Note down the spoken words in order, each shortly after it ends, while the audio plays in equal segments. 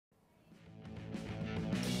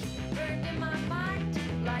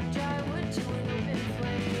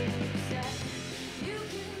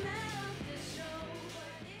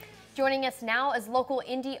Joining us now is local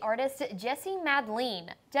indie artist Jessie Madelene.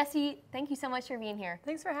 Jessie, thank you so much for being here.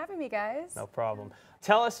 Thanks for having me, guys. No problem.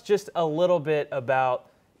 Tell us just a little bit about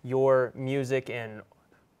your music and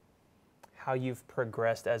how you've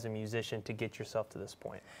progressed as a musician to get yourself to this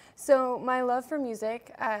point. So my love for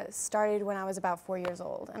music started when I was about 4 years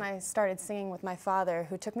old, and I started singing with my father,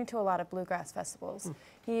 who took me to a lot of bluegrass festivals.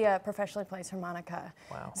 He professionally plays harmonica.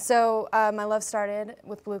 Wow. So my love started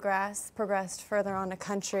with bluegrass, progressed further on to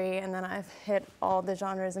country, and then I've hit all the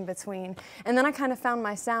genres in between. And then I kind of found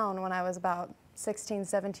my sound when I was about 16,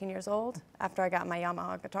 17 years old, after I got my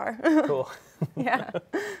Yamaha guitar. Cool. Yeah.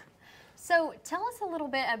 So tell us a little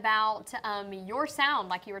bit about your sound,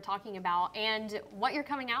 like you were talking about, and what you're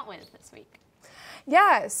coming out with this week.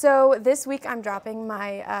 Yeah, so this week I'm dropping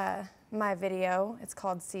my, my video. It's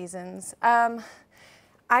called Seasons.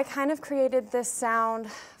 I kind of created this sound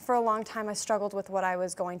for a long time. I struggled with what I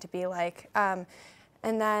was going to be like. And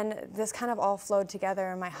then this kind of all flowed together,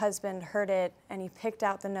 and my husband heard it, and he picked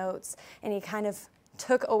out the notes, and he kind of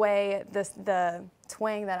took away the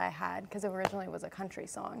twang that I had, because it originally was a country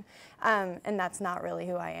song, and that's not really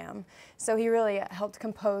who I am. So he really helped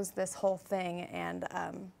compose this whole thing, and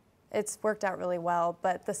it's worked out really well.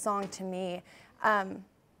 But the song, to me,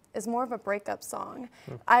 is more of a breakup song.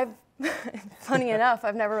 Funny enough,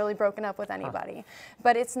 I've never really broken up with anybody,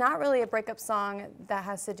 but it's not really a breakup song that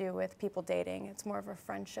has to do with people dating. It's more of a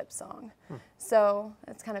friendship song. So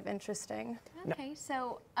it's kind of interesting. Okay,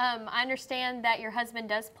 so I understand that your husband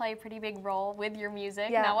does play a pretty big role with your music.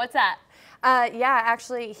 Yeah. Now, what's that? Yeah,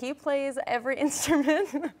 actually, he plays every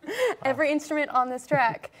instrument, every instrument on this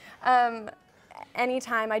track.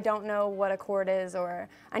 Anytime I don't know what a chord is or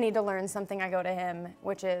I need to learn something, I go to him,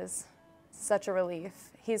 which is such a relief.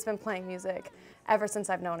 He's been playing music ever since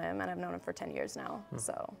I've known him, and I've known him for 10 years now,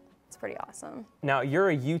 so it's pretty awesome. Now,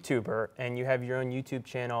 you're a YouTuber, and you have your own YouTube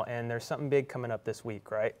channel, and there's something big coming up this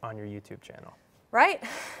week, right, on your YouTube channel? Right.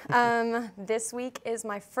 This week is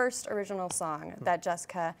my first original song that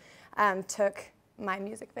Jessica took my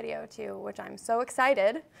music video to, which I'm so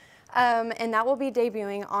excited. And that will be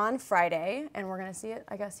debuting on Friday, and we're going to see it,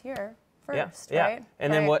 I guess, here first, right? Yeah.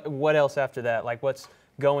 And then what else after that? Like, what's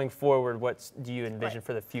going forward, what do you envision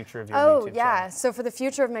for the future of your YouTube channel? Yeah, so for the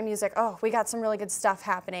future of my music, we got some really good stuff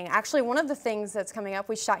happening. Actually, one of the things that's coming up,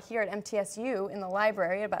 we shot here at MTSU in the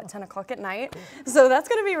library about 10 o'clock at night. So that's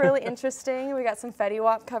going to be really interesting. We got some Fetty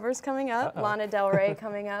Wap covers coming up, Lana Del Rey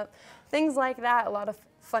coming up, things like that. A lot of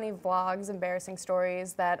funny vlogs, embarrassing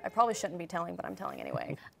stories that I probably shouldn't be telling, but I'm telling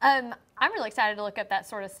anyway. I'm really excited to look up that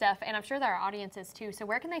sort of stuff, and I'm sure there are audiences too. So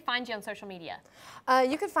where can they find you on social media?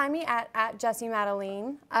 You can find me at Jessie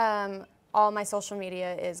Madelene. All my social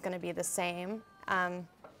media is going to be the same.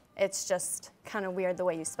 It's just kind of weird the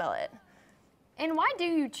way you spell it. And why do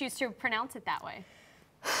you choose to pronounce it that way?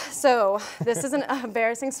 So this is an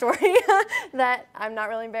embarrassing story that I'm not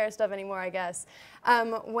really embarrassed of anymore, I guess.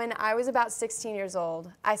 When I was about 16 years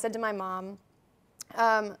old, I said to my mom,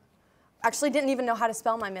 actually didn't even know how to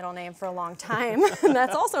spell my middle name for a long time.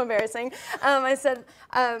 That's also embarrassing. I said,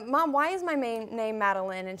 Mom, why is my name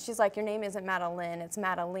Madeline? And she's like, your name isn't Madeline, it's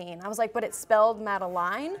Madeline. I was like, but it's spelled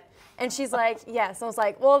Madeline? And she's like, yes. I was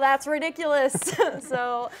like, well, that's ridiculous.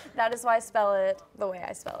 So that is why I spell it the way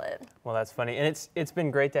I spell it. Well, that's funny. And it's been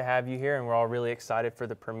great to have you here, and we're all really excited for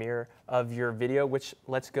the premiere of your video, which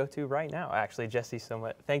let's go to right now. Actually, Jessie,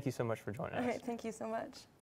 thank you so much for joining us. All right, thank you so much.